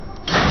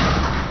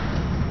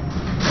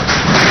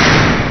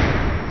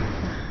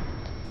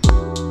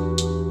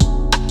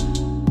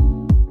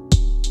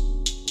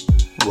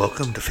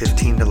Welcome to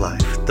 15 to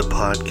Life, the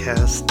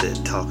podcast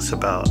that talks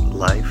about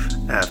life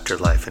after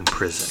life in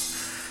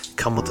prison.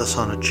 Come with us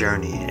on a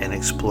journey and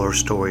explore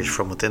stories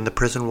from within the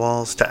prison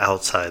walls to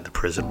outside the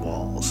prison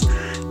walls.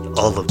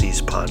 All of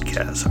these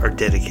podcasts are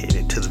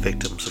dedicated to the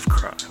victims of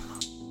crime.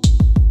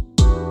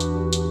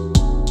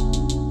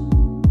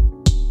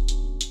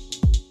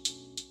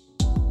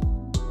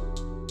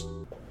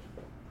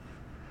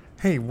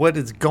 Hey, what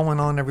is going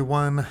on,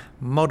 everyone?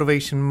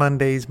 Motivation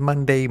Mondays,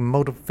 Monday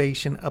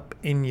motivation up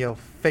in your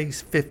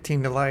face,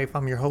 15 to Life.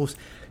 I'm your host,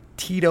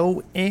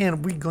 Tito,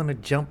 and we're going to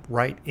jump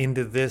right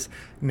into this.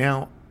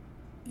 Now,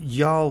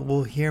 y'all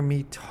will hear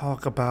me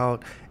talk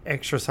about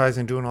exercise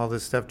and doing all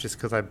this stuff just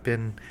because I've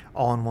been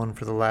on one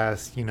for the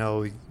last,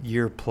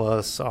 year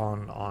plus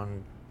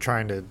on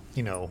trying to,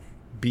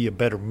 be a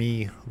better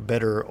me,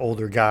 better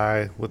older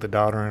guy with a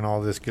daughter and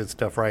all this good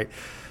stuff, right?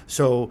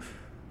 So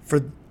for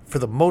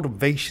the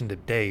motivation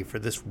today, for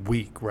this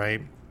week,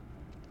 right?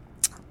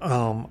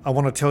 I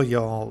want to tell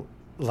y'all,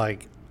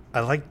 I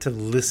like to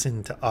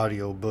listen to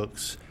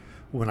audiobooks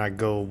when I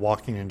go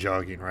walking and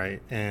jogging,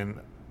 right? And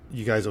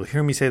you guys will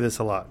hear me say this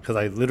a lot because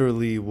I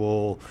literally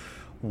will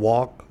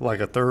walk like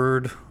a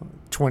third,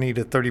 20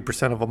 to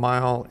 30% of a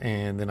mile,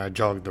 and then I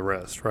jog the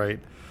rest, right?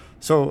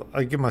 So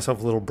I give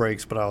myself little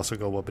breaks, but I also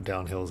go up and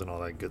down hills and all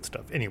that good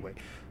stuff. Anyway,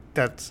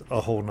 that's a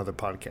whole nother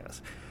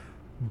podcast.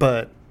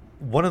 But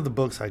one of the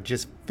books I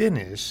just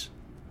finished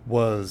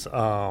was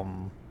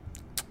the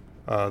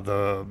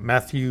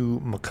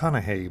Matthew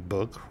McConaughey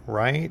book,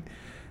 right?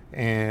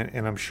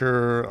 And I'm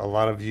sure a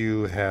lot of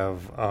you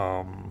have,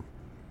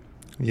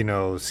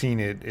 seen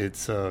it.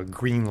 It's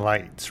Green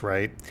Lights,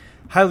 right?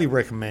 Highly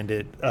recommend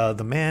it.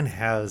 The man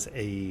has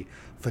a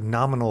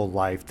phenomenal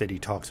life that he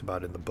talks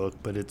about in the book,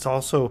 but it's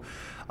also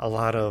a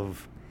lot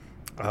of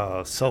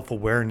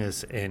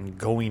self-awareness and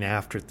going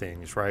after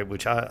things, right?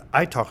 Which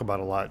I talk about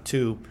a lot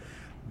too.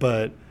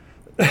 But,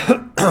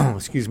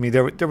 excuse me,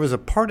 there was a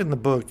part in the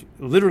book,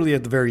 literally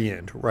at the very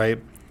end,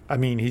 right? I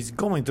mean, he's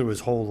going through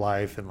his whole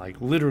life and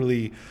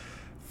literally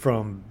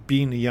from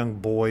being a young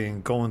boy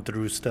and going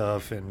through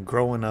stuff and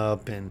growing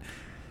up and,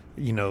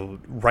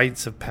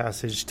 rites of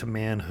passage to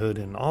manhood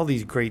and all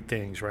these great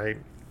things, right?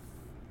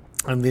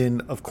 And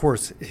then, of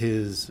course,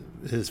 his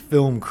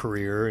film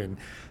career and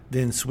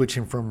then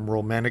switching from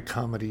romantic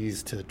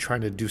comedies to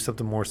trying to do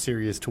something more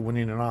serious to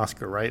winning an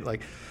Oscar, right?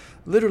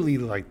 Literally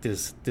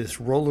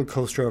this roller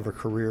coaster of a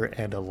career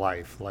and a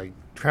life,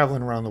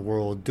 traveling around the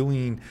world,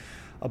 doing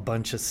a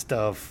bunch of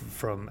stuff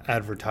from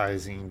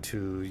advertising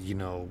to,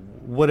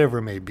 whatever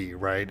it may be,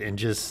 right? And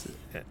just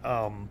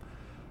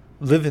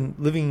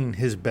living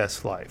his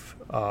best life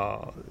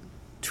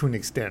to an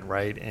extent,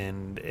 right?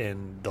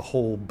 And the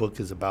whole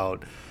book is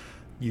about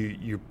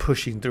you're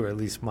pushing through, at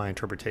least my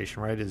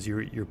interpretation, right, is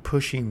you're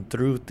pushing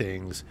through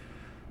things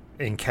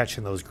and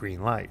catching those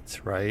green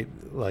lights, right?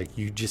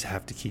 You just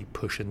have to keep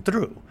pushing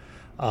through.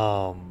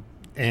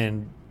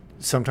 And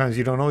sometimes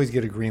you don't always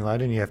get a green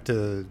light and you have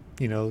to,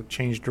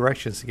 change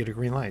directions to get a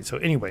green light. So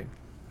anyway,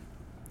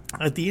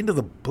 at the end of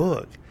the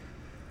book,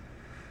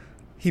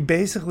 he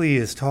basically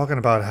is talking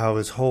about how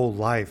his whole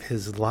life,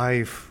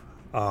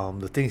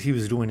 the things he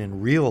was doing in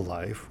real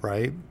life,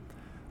 right,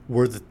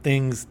 were the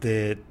things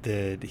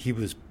that he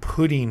was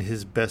putting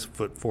his best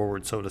foot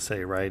forward, so to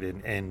say, right,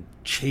 and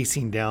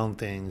chasing down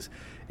things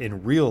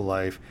in real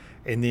life,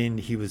 and then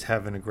he was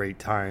having a great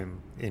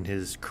time in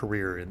his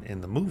career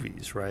in the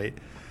movies, right?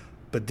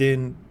 But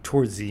then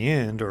towards the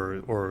end,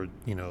 or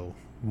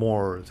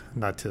more,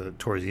 not to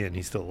towards the end,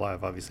 he's still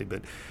alive, obviously,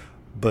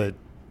 but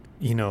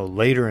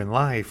later in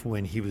life,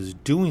 when he was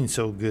doing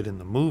so good in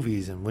the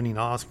movies and winning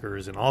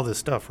Oscars and all this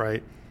stuff,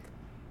 right,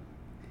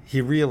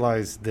 he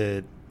realized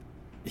that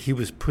he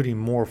was putting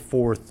more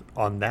forth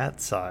on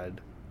that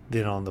side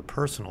than on the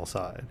personal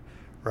side,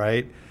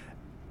 right?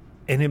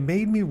 And it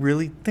made me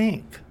really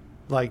think.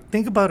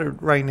 Think about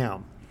it right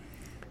now.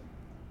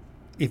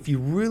 If you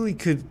really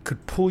could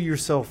pull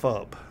yourself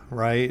up,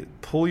 right?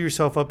 Pull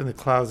yourself up in the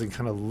clouds and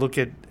kind of look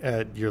at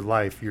your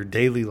life, your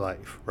daily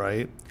life,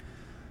 right?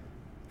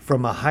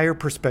 From a higher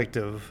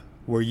perspective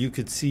where you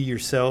could see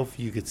yourself,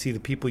 you could see the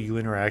people you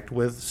interact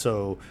with.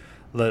 So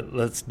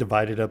let's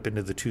divide it up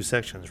into the two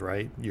sections,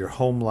 right? Your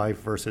home life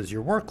versus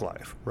your work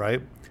life,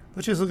 right?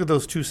 Let's just look at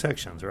those two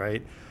sections,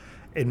 right?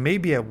 And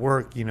maybe at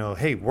work,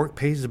 hey, work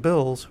pays the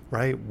bills,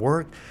 right?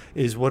 Work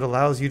is what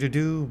allows you to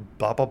do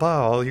blah, blah,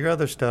 blah, all your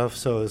other stuff.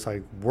 So it's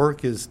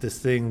work is this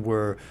thing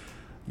where,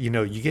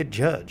 you get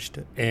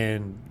judged.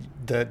 And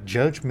that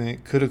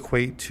judgment could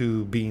equate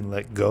to being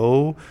let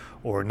go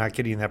or not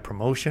getting that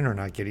promotion or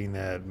not getting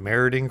that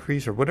merit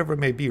increase or whatever it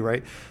may be,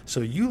 right?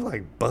 So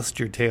you bust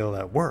your tail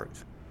at work,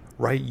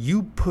 right?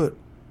 You put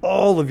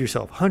all of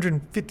yourself,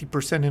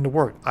 150% into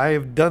work. I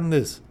have done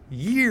this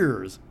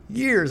years.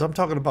 I'm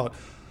talking about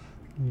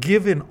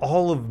given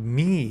all of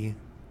me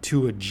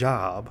to a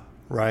job,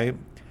 right?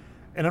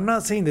 And I'm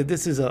not saying that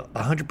this is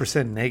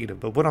 100% negative,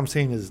 but what I'm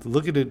saying is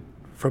look at it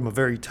from a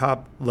very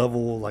top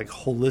level,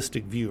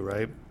 holistic view,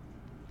 right?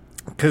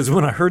 Because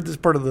when I heard this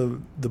part of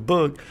the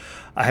book,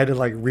 I had to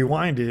like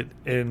rewind it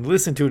and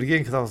listen to it again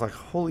because I was like,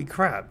 holy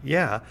crap,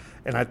 yeah.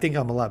 And I think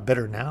I'm a lot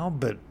better now,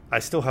 but I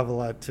still have a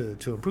lot to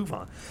improve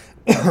on.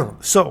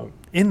 So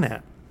in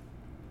that,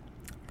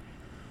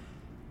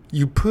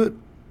 you put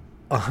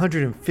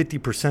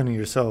 150% of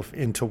yourself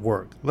into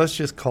work. Let's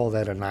just call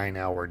that a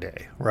 9-hour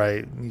day,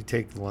 right? You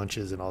take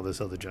lunches and all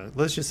this other junk.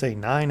 Let's just say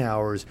 9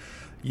 hours,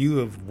 you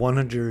have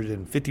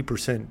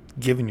 150%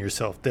 given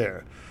yourself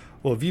there.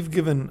 Well, if you've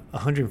given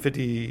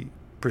 150%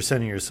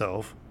 of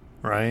yourself,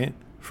 right,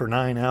 for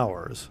 9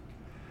 hours,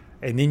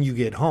 and then you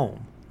get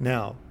home.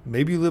 Now,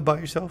 maybe you live by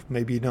yourself,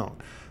 maybe you don't.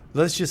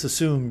 Let's just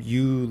assume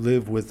you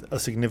live with a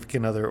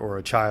significant other or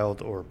a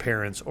child or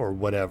parents or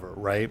whatever,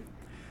 right?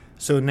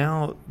 So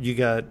now you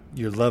got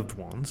your loved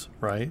ones,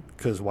 right?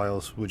 Because why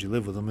else would you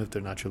live with them if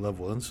they're not your loved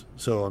ones?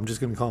 So I'm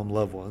just going to call them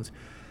loved ones.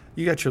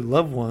 You got your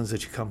loved ones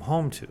that you come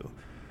home to.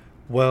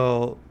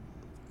 Well,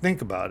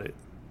 think about it.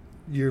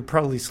 You're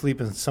probably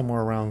sleeping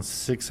somewhere around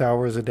 6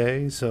 hours a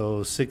day.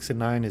 So 6 and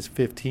 9 is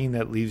 15.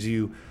 That leaves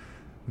you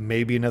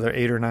maybe another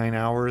 8 or 9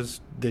 hours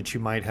that you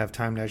might have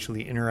time to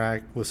actually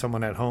interact with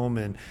someone at home.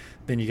 And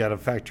then you got to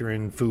factor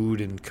in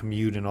food and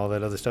commute and all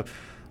that other stuff.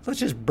 Let's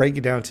just break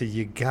it down to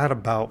you got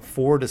about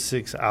 4 to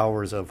 6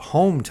 hours of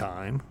home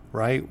time,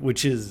 right?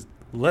 Which is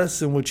less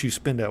than what you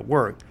spend at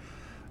work.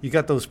 You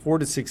got those 4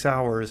 to 6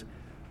 hours,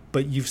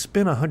 but you've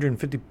spent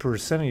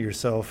 150% of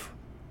yourself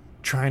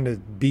trying to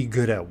be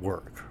good at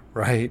work,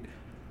 right?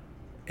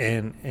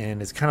 And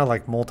it's kind of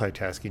like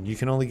multitasking. You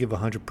can only give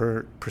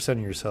 100% of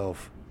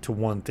yourself to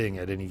one thing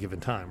at any given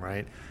time,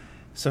 right?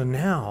 So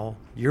now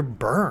you're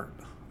burnt,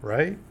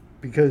 right?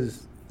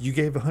 Because you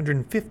gave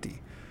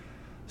 150.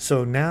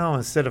 So now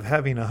instead of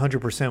having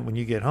 100% when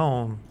you get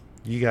home,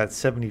 you got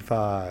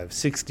 75,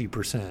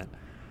 60%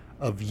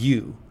 of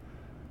you.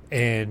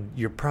 And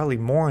you're probably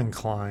more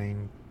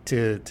inclined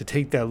to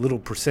take that little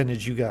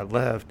percentage you got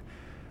left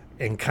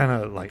and kind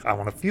of like, I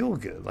want to feel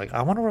good. Like,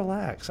 I want to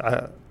relax.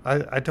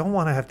 I don't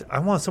want to have to, I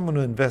want someone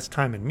to invest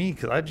time in me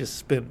because I just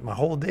spent my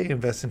whole day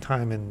investing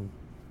time in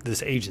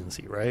this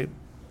agency, right?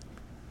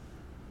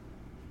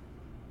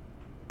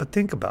 But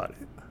think about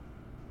it.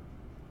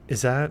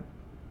 Is that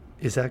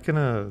going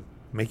to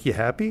make you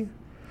happy?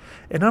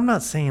 And I'm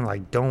not saying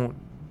like don't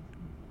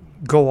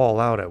go all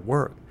out at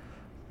work.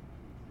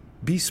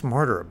 Be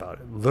smarter about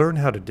it. Learn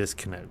how to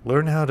disconnect.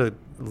 Learn how to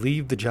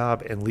leave the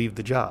job and leave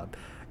the job.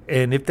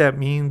 And if that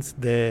means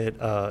that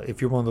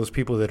if you're one of those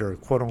people that are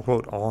quote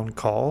unquote on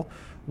call,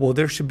 well,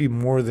 there should be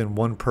more than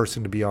one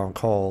person to be on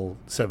call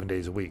 7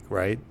 days a week,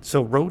 right?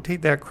 So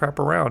rotate that crap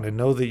around and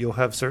know that you'll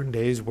have certain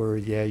days where,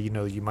 yeah, you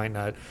know, you might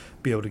not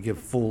be able to give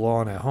full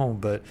on at home,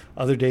 but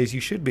other days you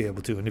should be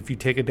able to. And if you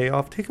take a day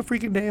off, take a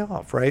freaking day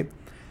off, right?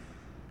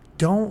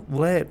 Don't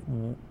let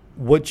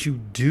what you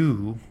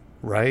do,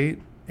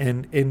 right?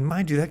 And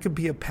mind you, that could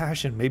be a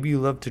passion. Maybe you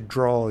love to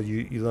draw,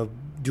 you love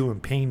doing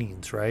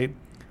paintings, right?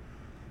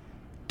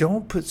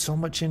 Don't put so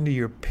much into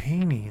your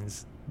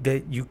paintings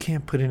that you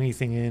can't put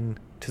anything in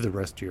to the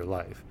rest of your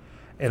life.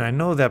 And I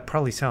know that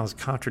probably sounds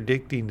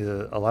contradicting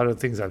to a lot of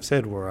the things I've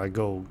said where I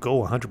go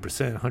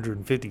 100%,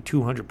 150,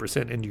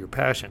 200% into your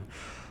passion.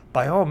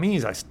 By all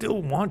means, I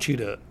still want you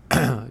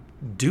to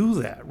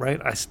do that,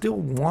 right? I still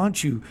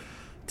want you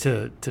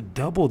to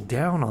double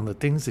down on the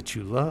things that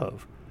you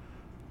love.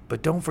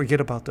 But don't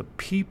forget about the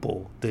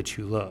people that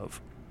you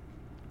love.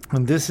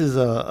 And this is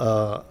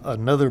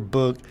another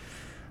book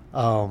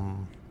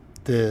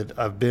that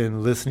I've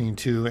been listening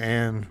to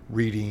and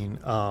reading.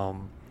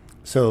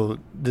 So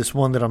this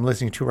one that I'm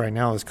listening to right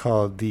now is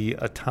called The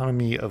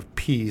Autonomy of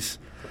Peace.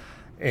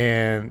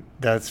 And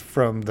that's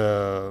from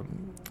the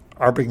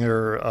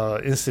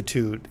Arbinger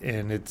Institute.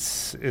 And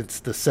it's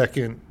the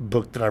second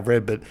book that I've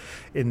read. But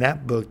in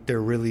that book,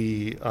 they're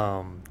really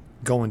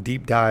going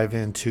deep dive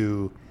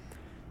into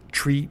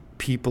treat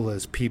people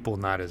as people,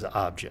 not as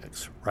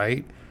objects,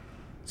 right?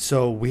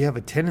 So we have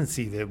a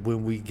tendency that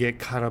when we get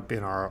caught up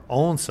in our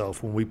own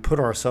self, when we put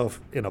ourselves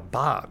in a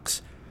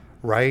box,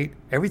 right?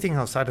 Everything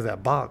outside of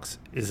that box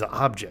is an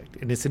object.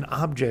 And it's an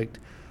object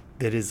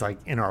that is like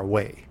in our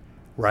way,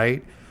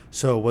 right?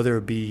 So whether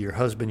it be your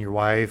husband, your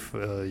wife,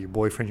 your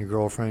boyfriend, your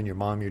girlfriend, your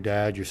mom, your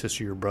dad, your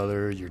sister, your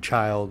brother, your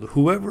child,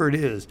 whoever it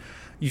is,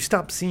 you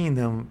stop seeing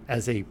them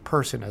as a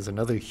person, as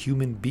another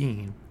human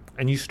being,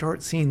 and you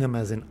start seeing them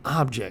as an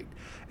object.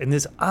 And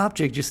this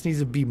object just needs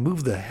to be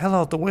moved the hell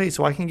out the way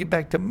so I can get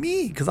back to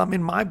me because I'm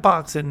in my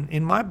box, and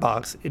in my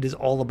box, it is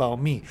all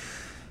about me.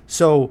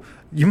 So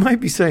you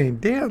might be saying,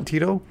 damn,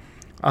 Tito,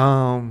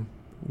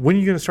 when are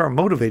you going to start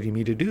motivating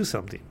me to do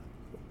something?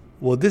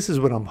 Well, this is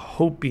what I'm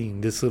hoping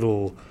this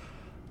little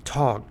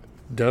talk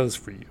does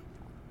for you.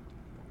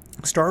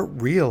 Start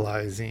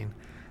realizing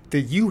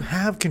that you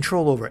have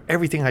control over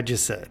everything I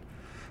just said.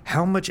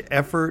 How much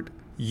effort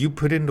you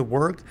put into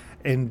work.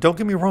 And don't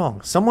get me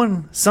wrong,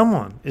 someone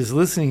is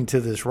listening to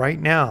this right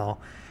now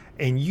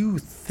and you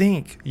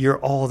think you're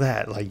all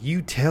that. Like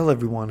you tell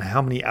everyone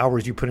how many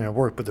hours you put in at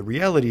work, but the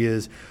reality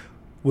is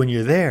when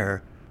you're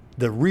there,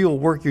 the real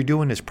work you're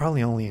doing is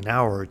probably only an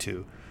hour or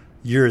two.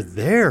 You're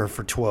there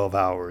for 12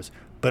 hours,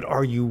 but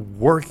are you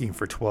working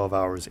for 12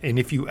 hours? And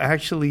if you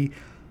actually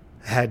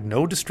had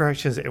no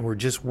distractions and were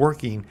just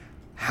working,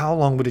 how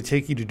long would it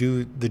take you to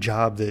do the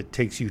job that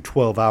takes you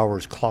 12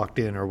 hours clocked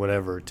in or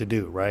whatever to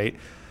do, right?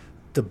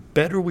 The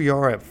better we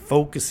are at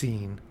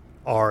focusing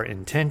our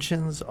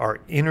intentions, our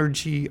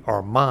energy,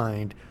 our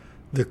mind,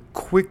 the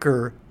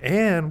quicker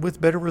and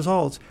with better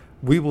results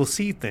we will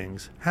see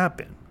things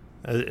happen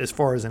as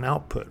far as an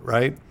output,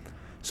 right?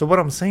 So what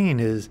I'm saying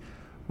is,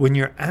 when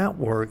you're at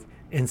work,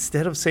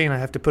 instead of saying I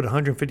have to put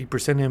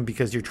 150% in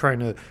because you're trying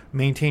to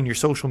maintain your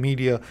social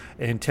media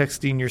and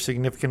texting your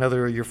significant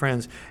other or your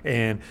friends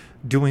and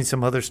doing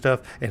some other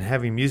stuff and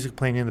having music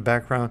playing in the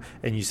background,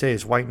 and you say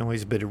it's white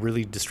noise, but it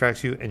really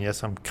distracts you. And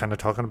yes, I'm kind of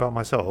talking about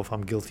myself.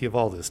 I'm guilty of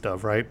all this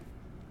stuff, right?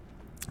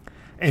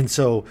 And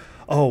so,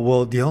 oh,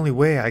 well, the only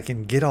way I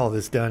can get all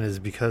this done is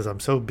because I'm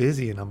so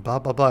busy and I'm blah,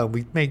 blah, blah. And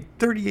we make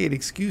 38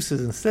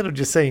 excuses instead of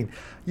just saying,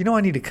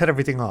 I need to cut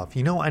everything off.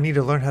 I need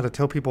to learn how to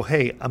tell people,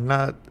 hey, I'm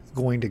not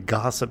going to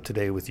gossip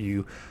today with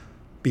you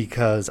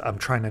because I'm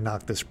trying to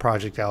knock this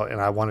project out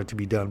and I want it to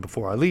be done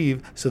before I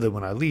leave so that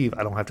when I leave,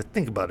 I don't have to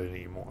think about it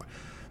anymore.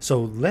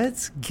 So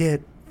let's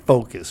get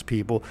focused,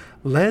 people.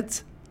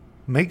 Let's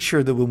make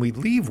sure that when we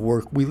leave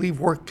work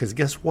because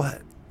guess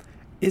what?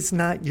 It's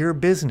not your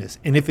business.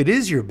 And if it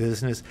is your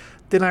business,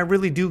 then I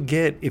really do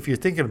get if you're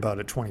thinking about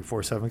it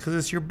 24/7 because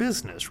it's your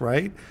business,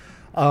 right?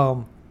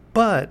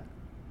 But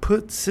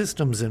put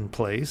systems in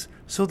place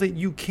so that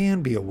you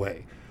can be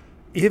away.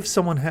 If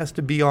someone has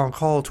to be on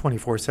call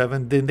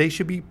 24/7, then they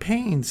should be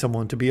paying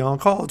someone to be on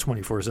call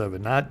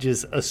 24/7, not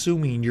just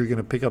assuming you're going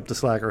to pick up the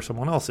slack or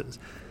someone else's.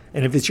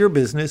 And if it's your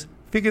business,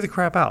 figure the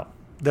crap out.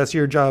 That's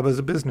your job as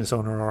a business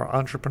owner or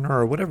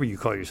entrepreneur or whatever you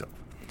call yourself.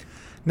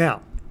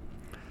 Now,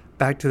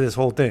 back to this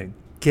whole thing.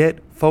 Get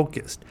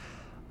focused.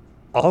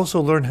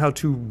 Also learn how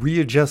to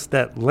readjust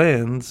that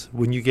lens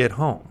when you get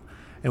home.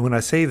 And when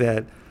I say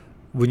that,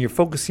 when you're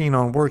focusing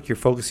on work, you're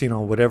focusing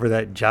on whatever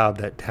that job,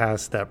 that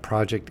task, that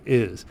project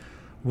is.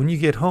 When you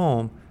get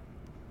home,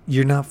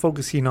 you're not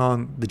focusing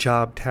on the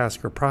job,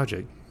 task, or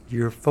project.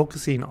 You're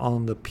focusing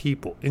on the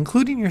people,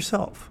 including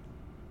yourself.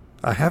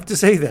 I have to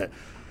say that.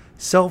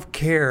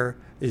 Self-care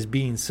is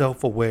being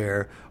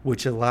self-aware,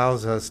 which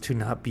allows us to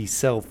not be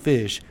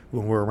selfish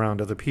when we're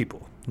around other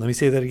people. Let me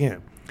say that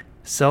again.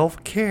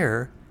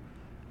 Self-care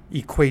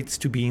equates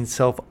to being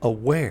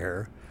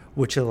self-aware,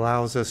 which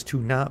allows us to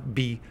not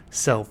be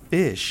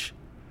selfish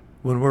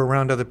when we're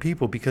around other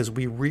people because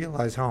we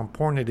realize how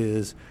important it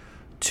is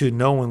to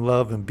know and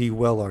love and be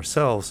well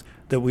ourselves,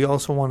 that we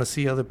also want to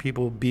see other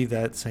people be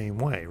that same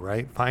way,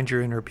 right? Find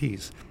your inner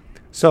peace.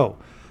 So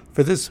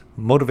for this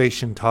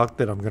motivation talk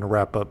that I'm going to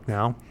wrap up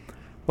now,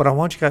 what I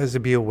want you guys to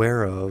be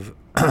aware of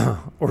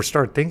or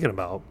start thinking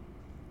about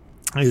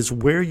is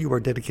where you are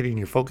dedicating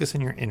your focus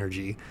and your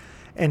energy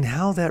and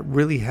how that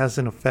really has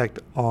an effect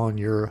on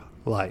your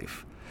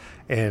life.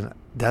 And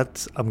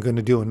I'm going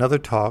to do another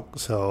talk.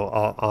 So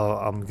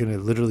I'm going to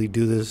literally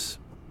do this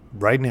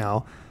right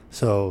now.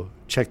 So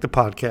check the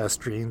podcast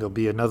stream. There'll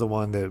be another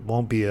one that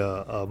won't be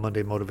a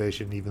Monday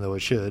motivation, even though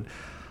it should.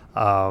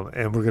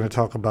 And we're going to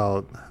talk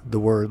about the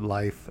word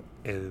life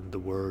and the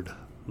word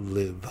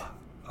live.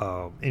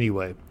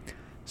 Anyway,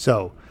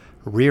 so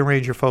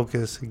rearrange your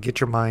focus, get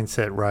your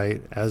mindset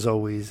right. As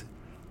always,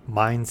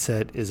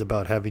 mindset is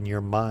about having your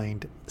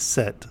mind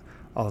set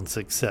on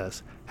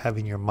success,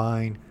 having your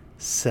mind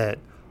set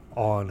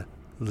on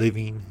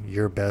living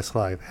your best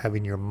life,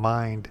 having your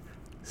mind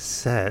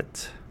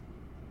set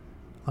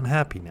on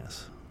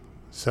happiness.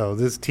 So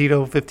this is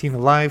Tito, 15 to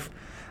Life.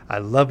 I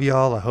love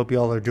y'all. I hope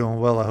y'all are doing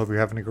well. I hope you're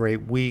having a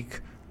great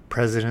week.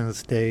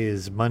 President's Day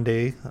is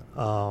Monday.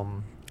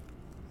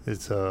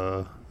 It's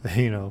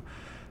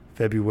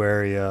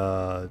February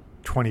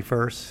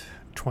 21st,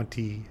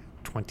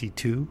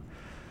 2022.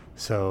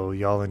 So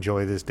y'all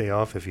enjoy this day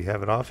off if you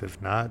have it off.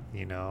 If not,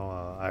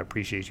 I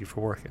appreciate you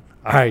for working.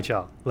 All right,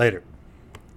 y'all. Later.